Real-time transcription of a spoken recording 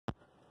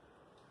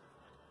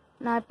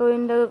நான் இப்போ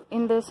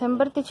இந்த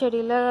செம்பருத்தி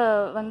செடியில்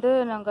வந்து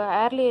நாங்கள்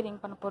ஏர் லேயரிங்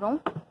பண்ண போகிறோம்.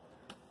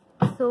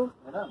 ஸோ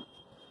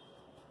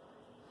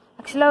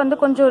ஆக்சுவலாக வந்து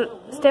கொஞ்சம்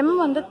ஸ்டெம்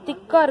வந்து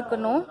திக்காக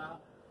இருக்கணும்.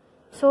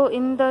 ஸோ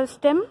இந்த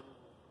ஸ்டெம்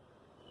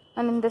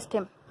அண்ட் இந்த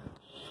ஸ்டெம்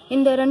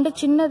இந்த ரெண்டு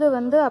சின்னது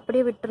வந்து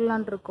அப்படியே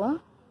விட்டுடலான் இருக்கோம்.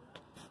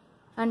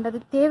 அண்ட்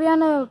அதுக்கு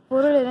தேவையான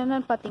பொருள்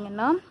என்னென்னு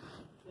பார்த்தீங்கன்னா,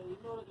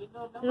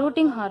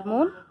 ரூட்டிங்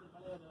ஹார்மோன்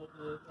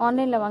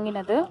ஆன்லைனில்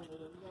வாங்கினது,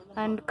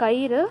 அண்ட்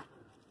கயிறு,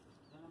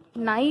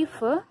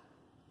 நைஃபு,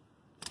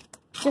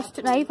 ஜஸ்ட்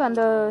நைஃப்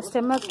அந்த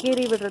ஸ்டெம்மை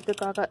கீறி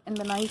விடுறதுக்காக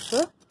இந்த நைஃபு,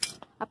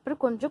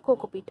 அப்புறம் கொஞ்சம்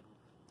கோகோபீட்.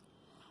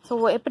 ஸோ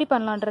எப்படி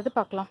பண்ணலான்றது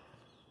பார்க்கலாம்.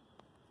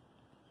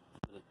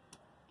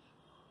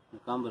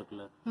 காம்பு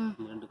இருக்குல்ல,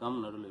 ரெண்டு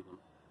காம்பு நடுவில்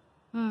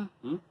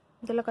வைக்கணும்.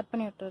 இதெல்லாம் கட்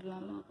பண்ணி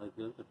விட்டுடலாம்.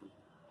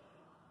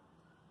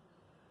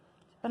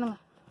 பண்ணுங்க,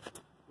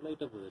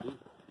 லைட்டாக போகுது,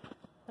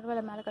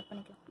 பரவாயில்ல, மேலே கட்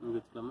பண்ணிக்கலாம். இங்கே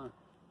வச்சுக்கலாமா?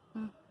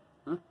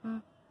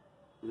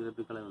 இது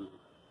எப்படி கலை வந்து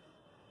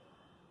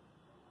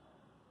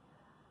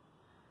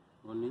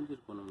 1 இன்ச்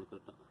இருக்கும் நம்மளுக்கு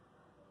கரெக்டாக.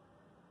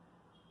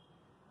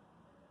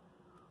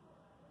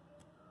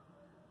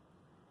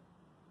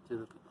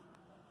 சரி, ஓகே.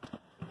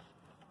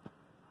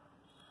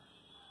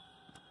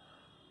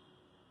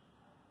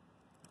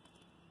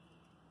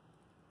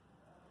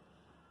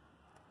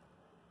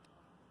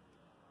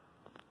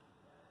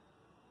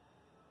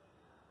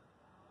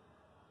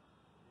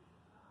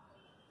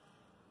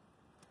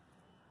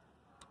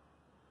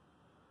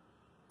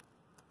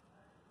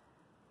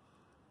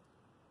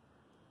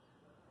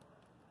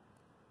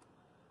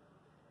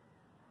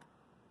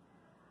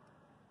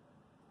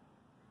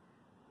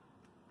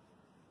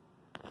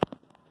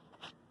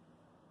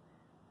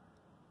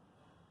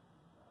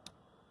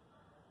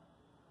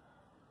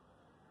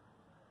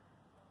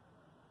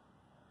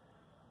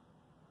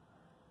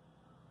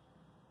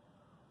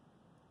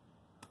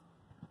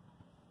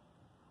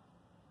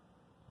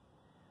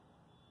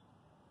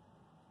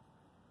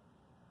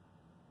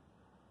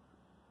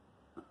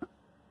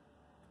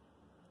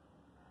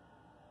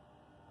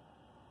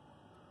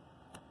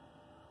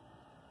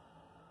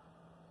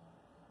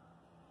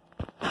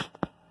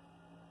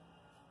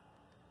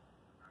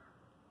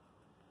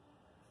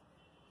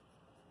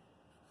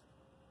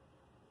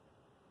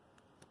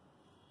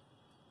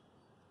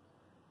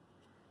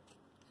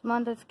 சும்மா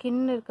அந்த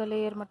ஸ்கின் இருக்க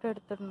லேயர் மட்டும்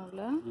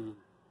எடுத்துடணும்ல.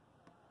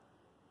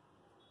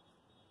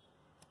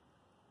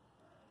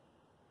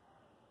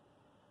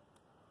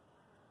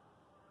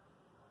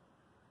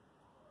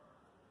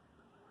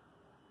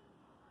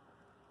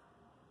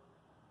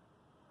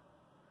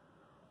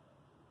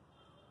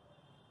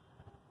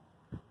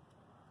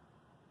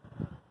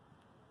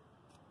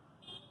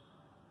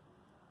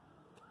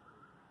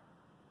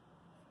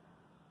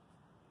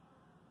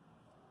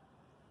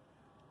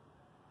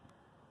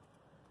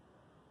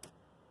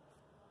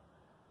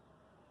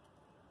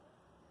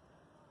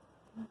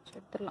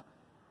 எடுத்துடலாம்.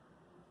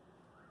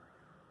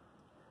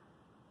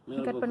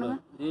 கட் பண்ணுங்க.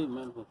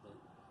 மேல் போகாது.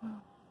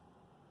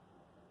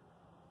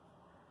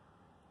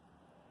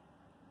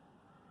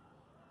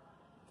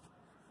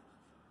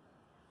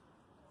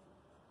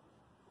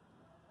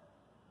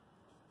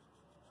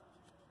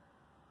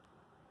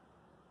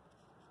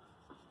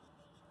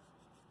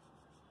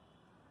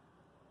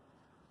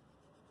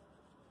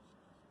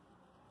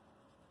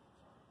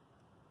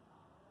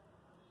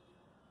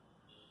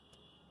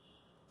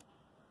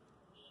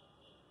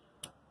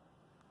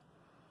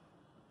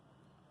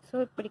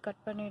 ஸோ இப்படி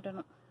கட்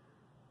பண்ணிடணும்.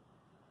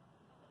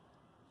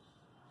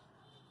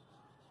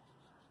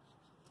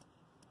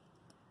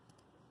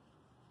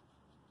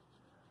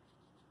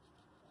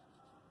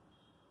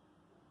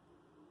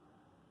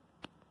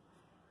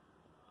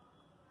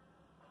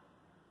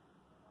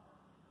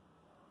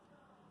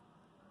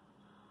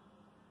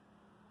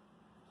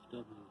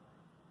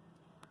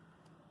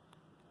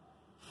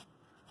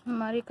 இந்த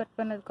மாதிரி கட்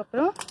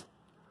பண்ணதுக்கப்புறம்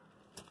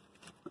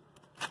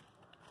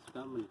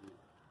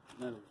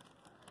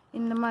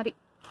இந்த மாதிரி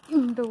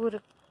இந்த ஒரு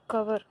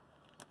கவர்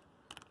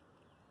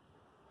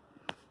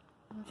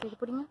இது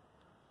பிடிங்க.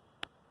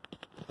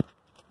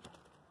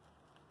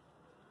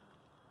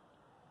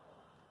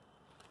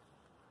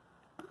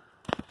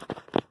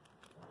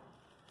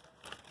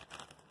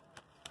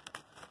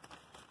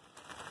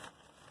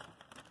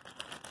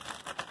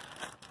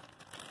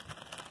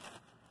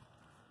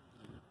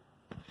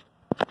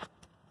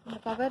 இந்த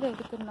கவர்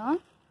எதுக்குன்னா,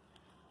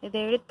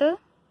 இதை எடுத்து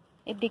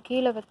இப்படி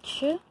கீழே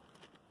வச்சு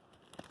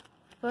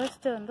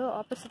ஃபர்ஸ்ட்டு வந்து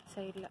ஆப்போசிட்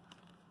சைடில்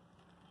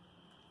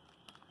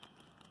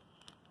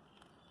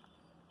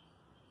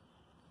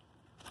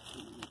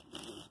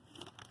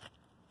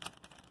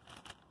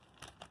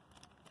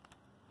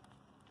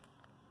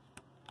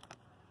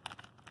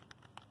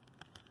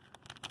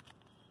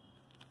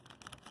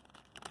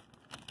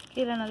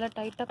கீழே நல்லா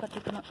டைட்டாக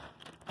கட்டிக்கணும்.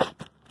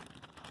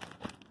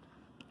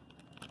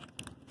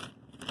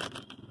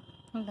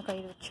 இந்த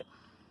கயிறு வச்சு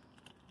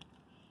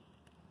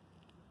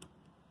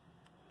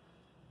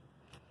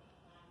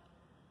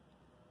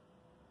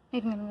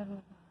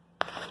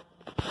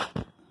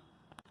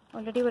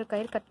ஆல்ரெடி ஒரு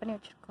கயிறு கட் பண்ணி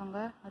வச்சுருக்காங்க,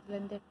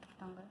 அதுலேருந்து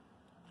எடுத்துக்கிட்டாங்க.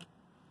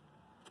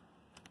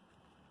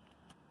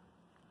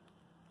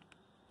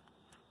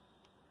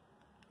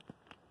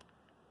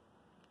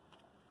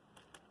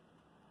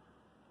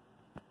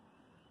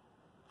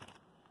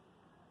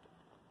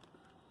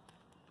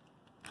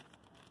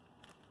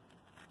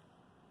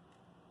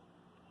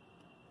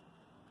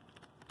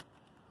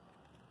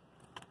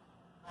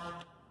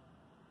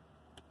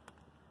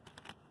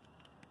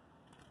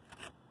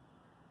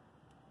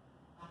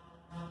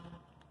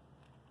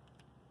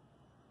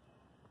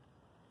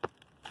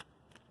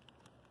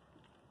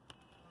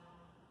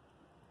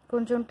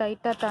 கொஞ்சம்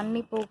டைட்டாக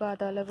தண்ணி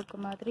போகாத அளவுக்கு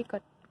மாதிரி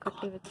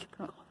கட்டி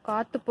வச்சுக்கணும்.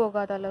 காற்று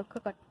போகாத அளவுக்கு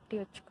கட்டி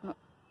வச்சுக்கணும்.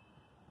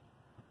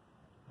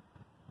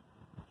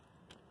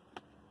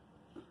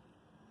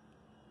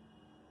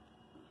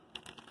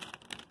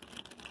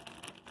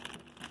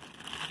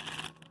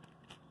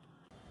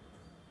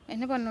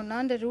 என்ன பண்ணணும்னா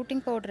இந்த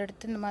ரூட்டிங் பவுடர்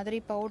எடுத்து இந்த மாதிரி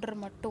பவுடர்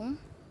மட்டும்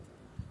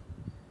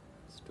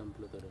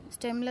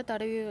ஸ்டெம்மில்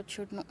தடவி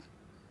வச்சுடணும்.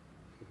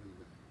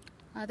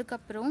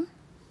 அதுக்கப்புறம்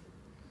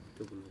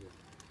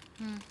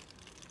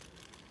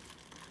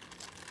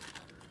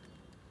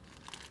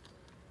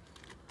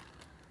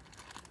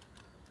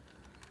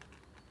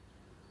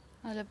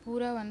அதில்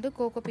பூரா வந்து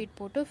கோகோபீட்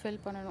போட்டு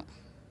ஃபில் பண்ணணும்.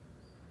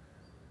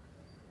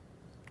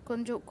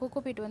 கொஞ்சம்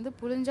கோகோபீட் வந்து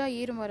புழிஞ்சா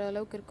ஈரம் வர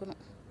அளவுக்கு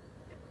இருக்கணும்.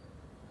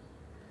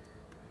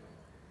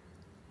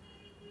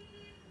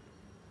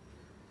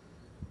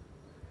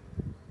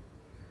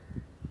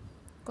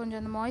 கொஞ்சம்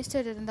அந்த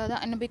மாய்ஸ்சர் இருந்தால்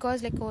தான்,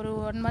 பிகாஸ் லைக் ஒரு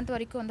 1 மந்த்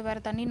வரைக்கும் வந்து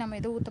வேறு தண்ணி நம்ம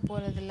எதுவும் ஊற்ற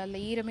போகிறதில்ல,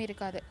 அதில் ஈரமே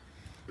இருக்காது.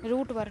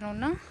 ரூட்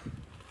வரணும்னா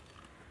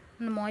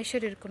அந்த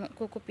மாய்ஸ்சர் இருக்கணும்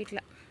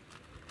கோகோபீட்டில்.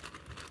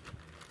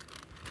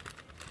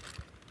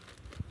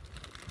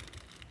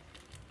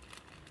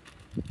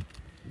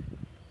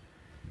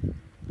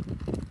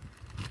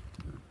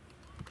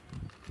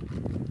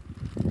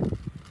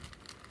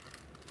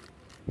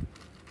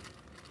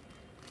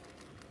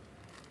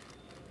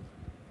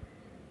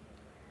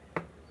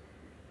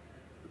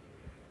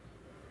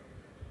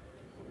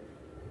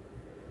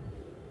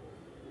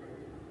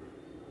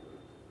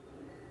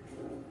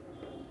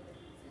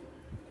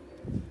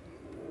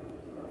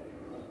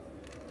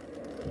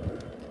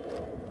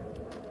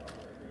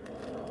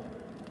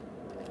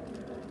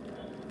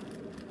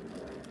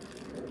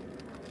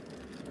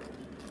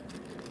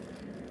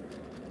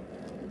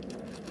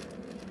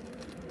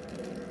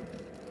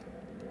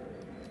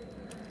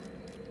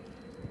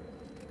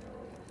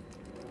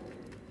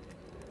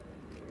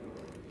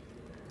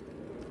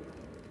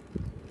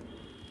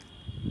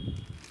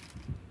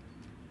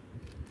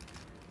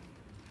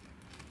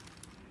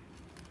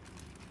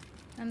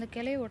 அந்த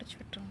கிளையை உடச்சி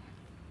விட்டுருங்க.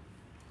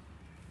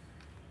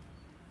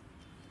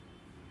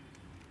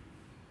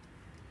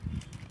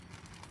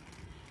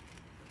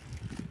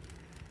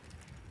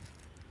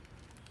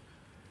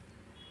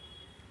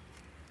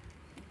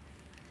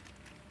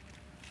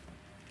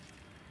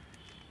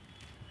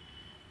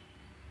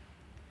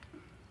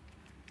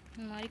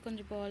 இந்த மாதிரி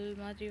கொஞ்சம் பால்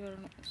மாதிரி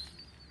வரணும்.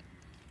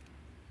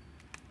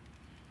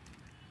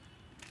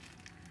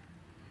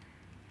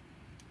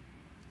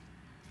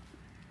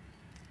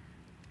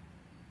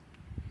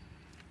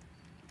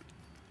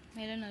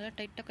 மேலே நல்லா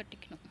டைட்டாக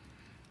கட்டிக்கணும்.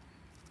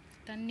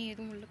 தண்ணி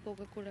எதுவும் உள்ளே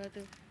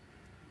போகக்கூடாது.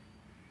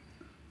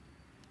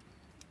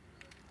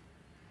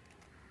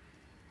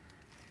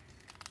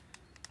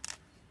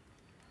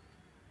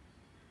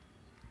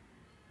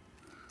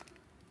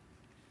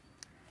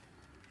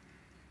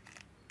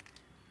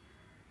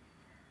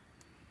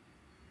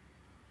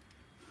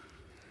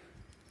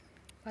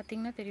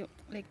 பார்த்திங்கன்னா தெரியும்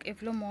லைக்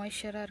எவ்வளோ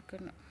மாய்ஸ்சராக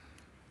இருக்குன்னு.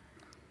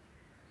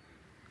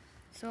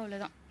 ஸோ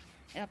அவ்வளோதான்.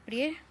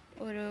 அப்படியே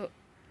ஒரு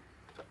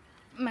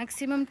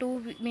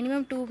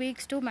minimum 2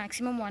 weeks to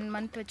maximum 1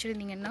 month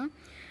வச்சுருந்தீங்கன்னா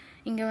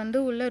இங்கே வந்து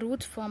உள்ள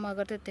ரூட்ஸ் ஃபார்ம்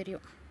ஆகிறது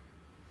தெரியும்.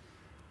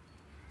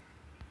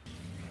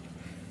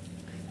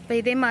 இப்போ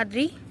இதே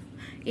மாதிரி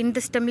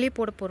இந்த ஸ்டெம்லேயே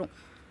போட போகிறோம்.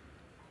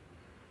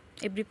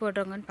 எப்படி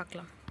போடுறாங்கன்னு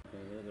பார்க்கலாம்.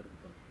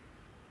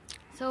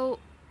 ஸோ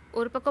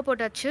ஒரு பக்கம்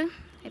போட்டாச்சு.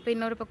 இப்போ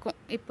இன்னொரு பக்கம்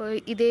இப்போ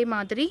இதே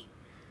மாதிரி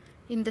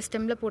இந்த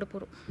ஸ்டெம்மில் போட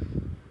போகிறோம்.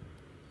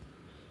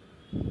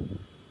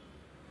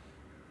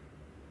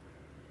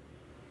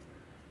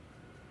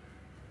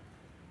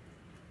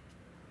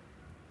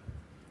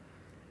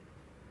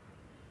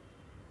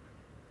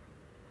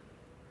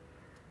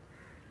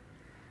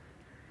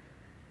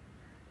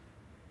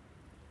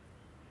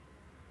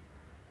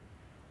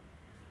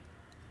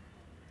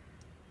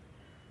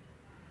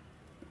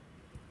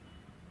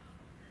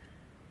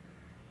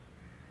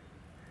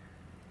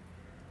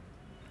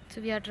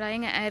 So we are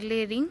trying air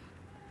layering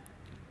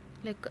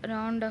like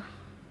around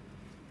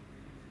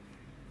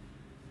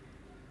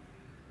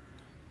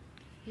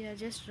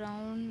just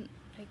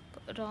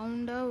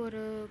round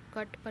ஒரு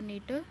cut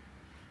பண்ணிட்டு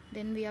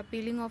then we are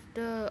peeling off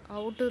the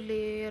outer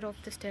layer of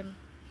the stem,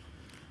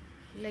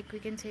 like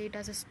we can say it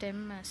as a stem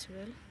as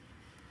well.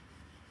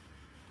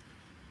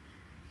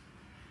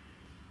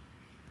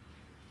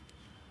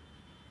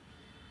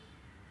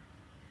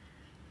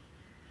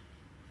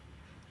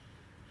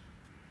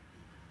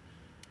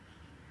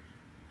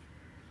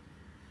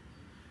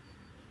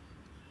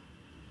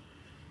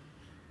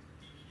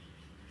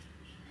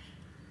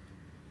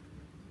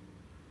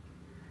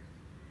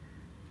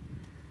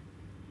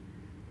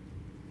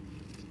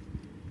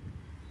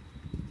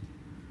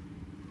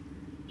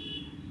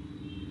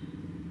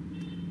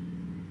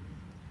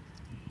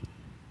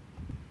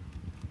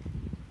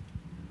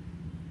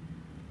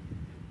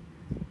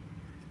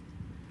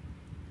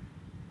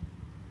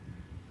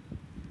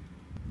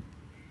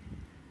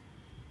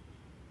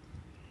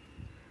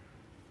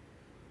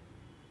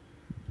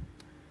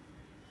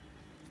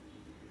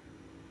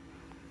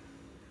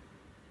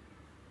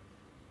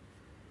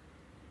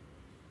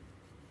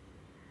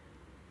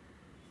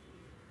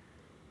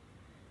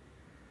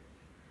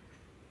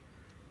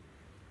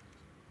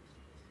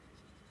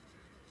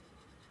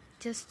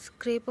 just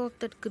scrape off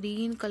that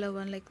green color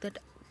one, like that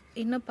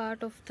inner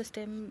part of the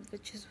stem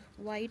which is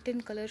white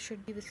in color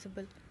should be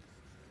visible.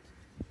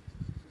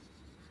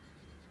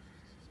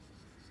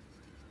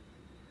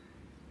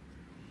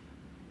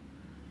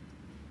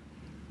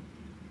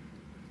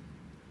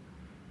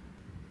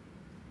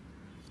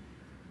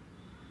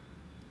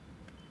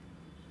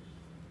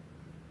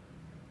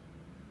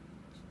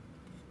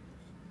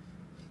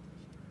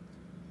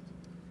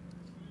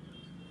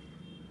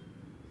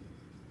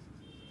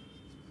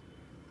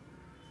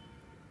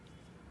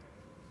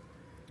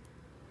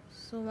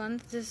 So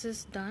once this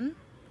is done,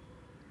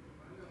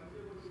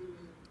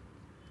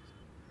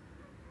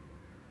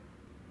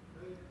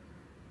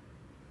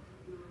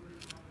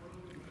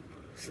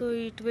 so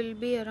it will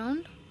be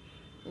around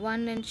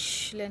 1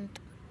 inch length.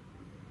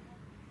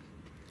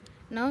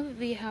 Now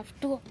we have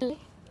to apply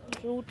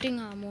rooting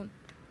hormone.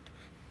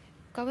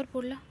 Cover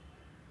podla.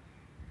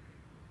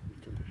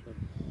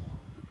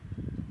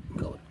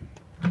 Cover.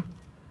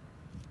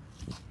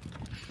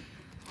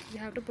 You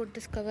have to put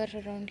this cover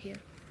around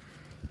here,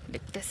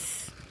 like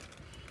this.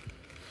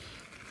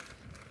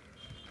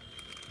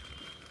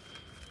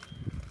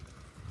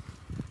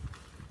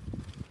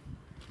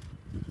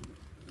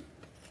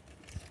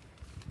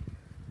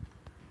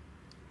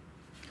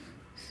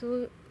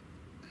 So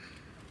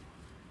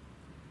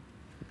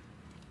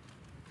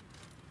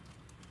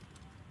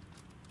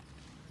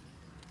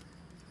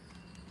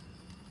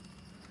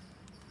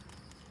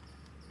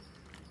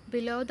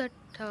below that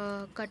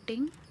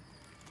cutting,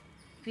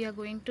 we are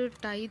going to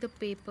tie the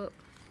paper,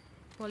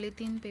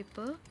 polythene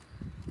paper,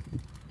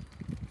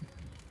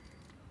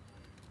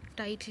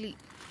 tightly.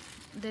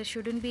 There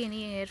shouldn't be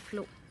any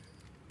airflow.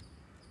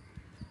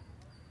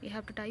 You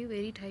have to tie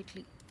very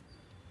tightly.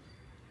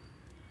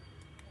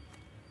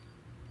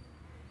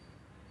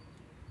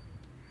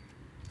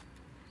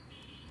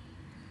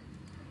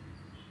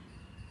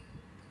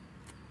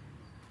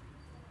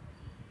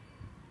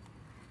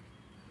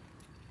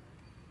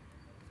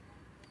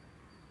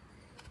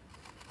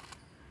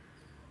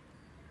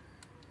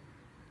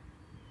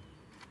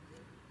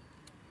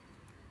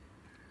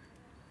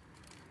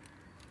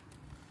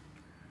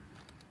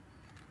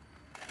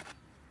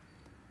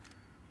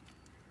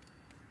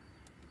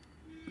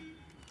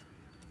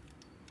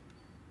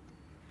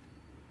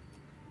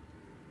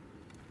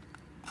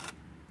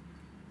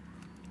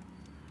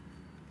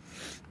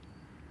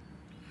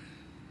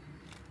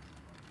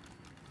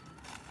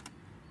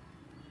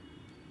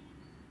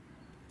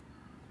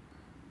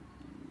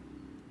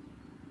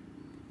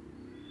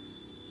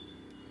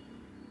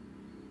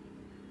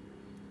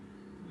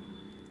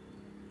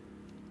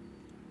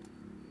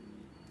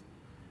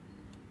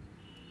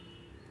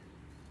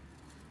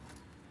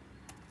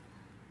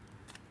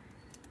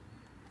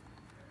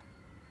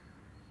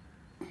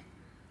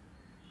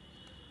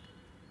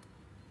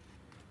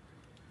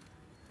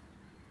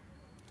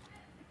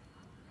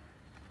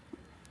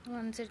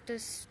 Once it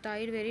is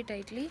tied very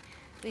tightly,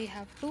 we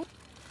have to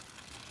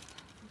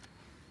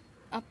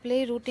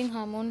apply rooting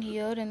hormone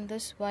here in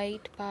this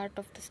white part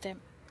of the stem,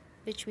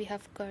 which we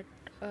have cut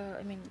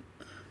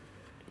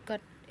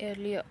cut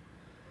earlier.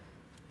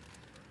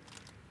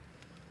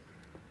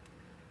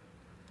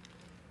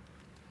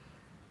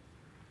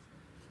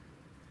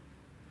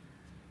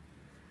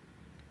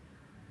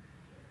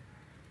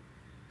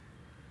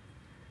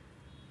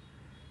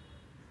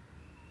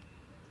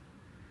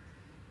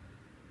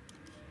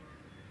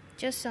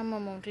 Just some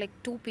amount, like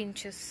 2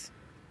 pinches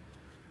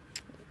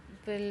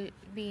will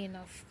be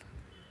enough.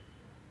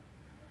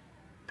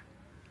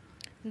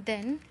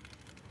 Then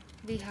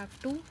we have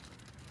to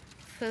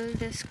fill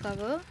this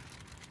cover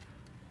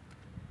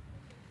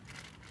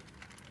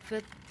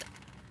with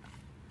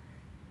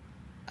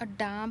a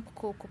damp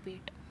cocoa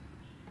peat.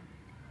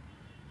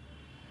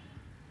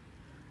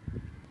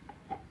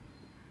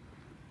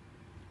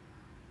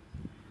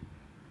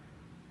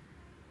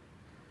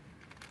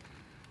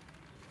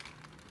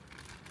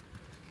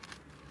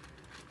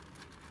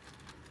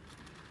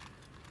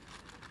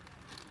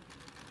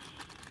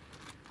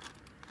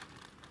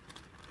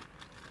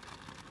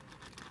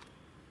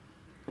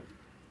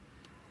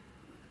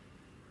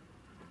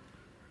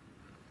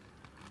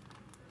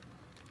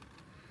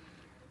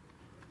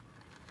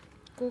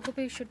 Cocoa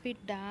peat should be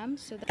damp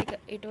so that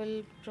it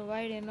will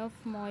provide enough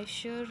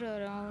moisture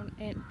around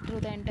through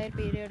the entire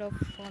period of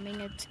forming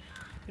its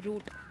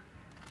root.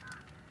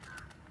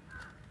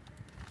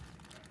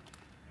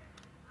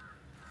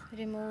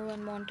 Remove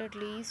unwanted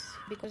leaves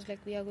because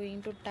we are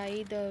going to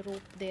tie the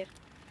rope there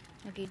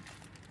again,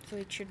 so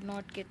it should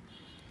not get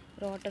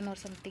rotten or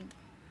something.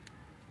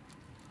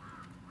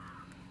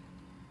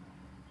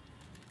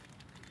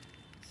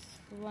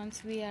 So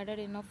once we added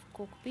enough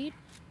cocoa peat,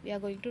 we are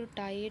going to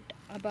tie it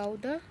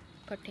above the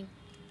cutting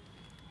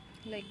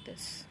like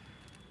this.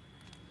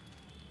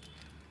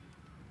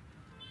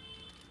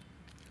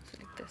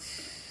 Like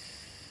this.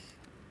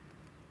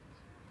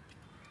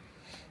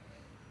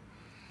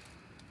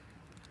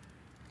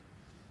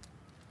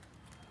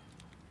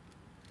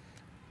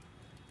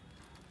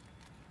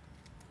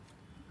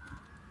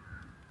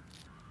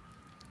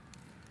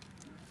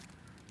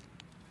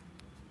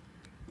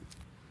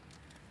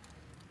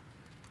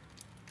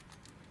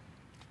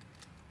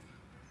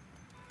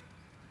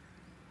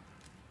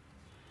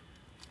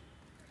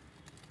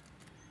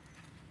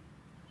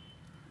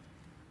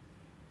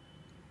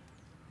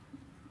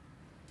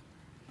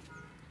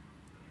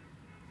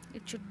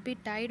 it should be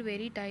tied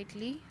very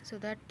tightly so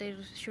that there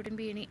shouldn't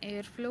be any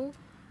airflow,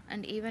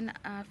 and even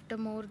after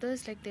more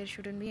this, like, there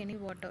shouldn't be any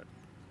water.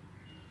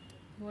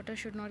 Water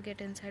should not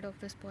get inside of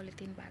this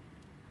polythene bag.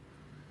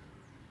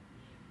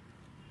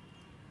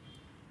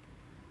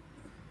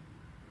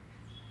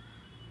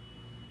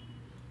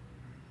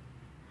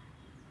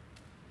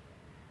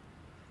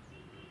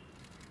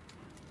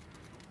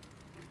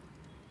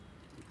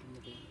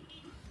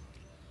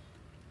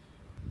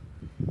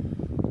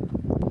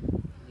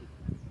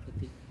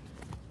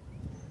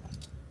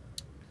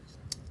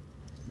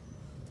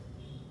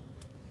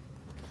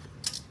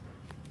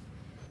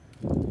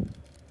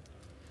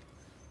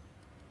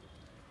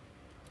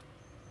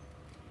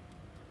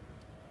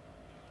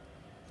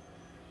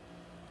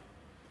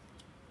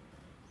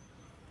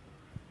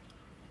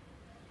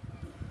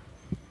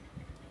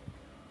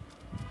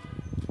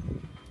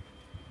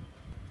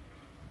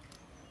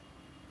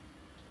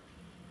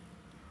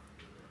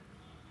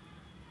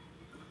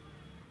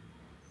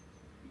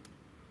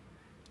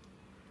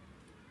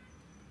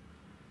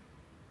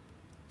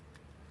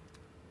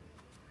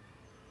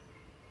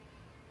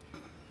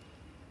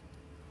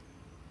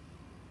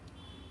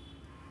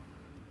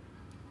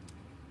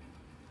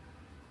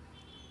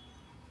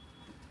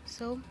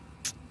 So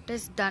it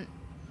is done.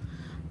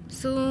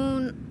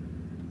 Soon,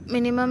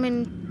 minimum in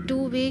 2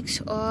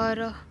 weeks,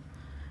 or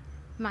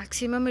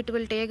maximum it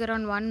will take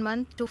around 1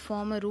 month to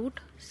form a root.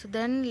 So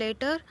then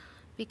later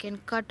we can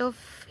cut off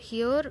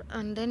here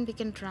and then we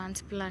can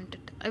transplant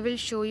it. I will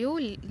show you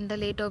in the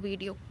later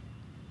video.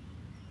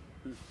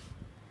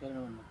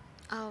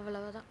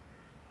 அவ்வளவுதான்.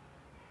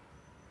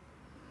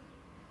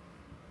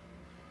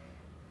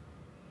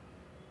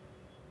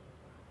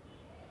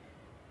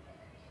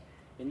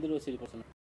 எந்த rose செடி போட சொன்ன?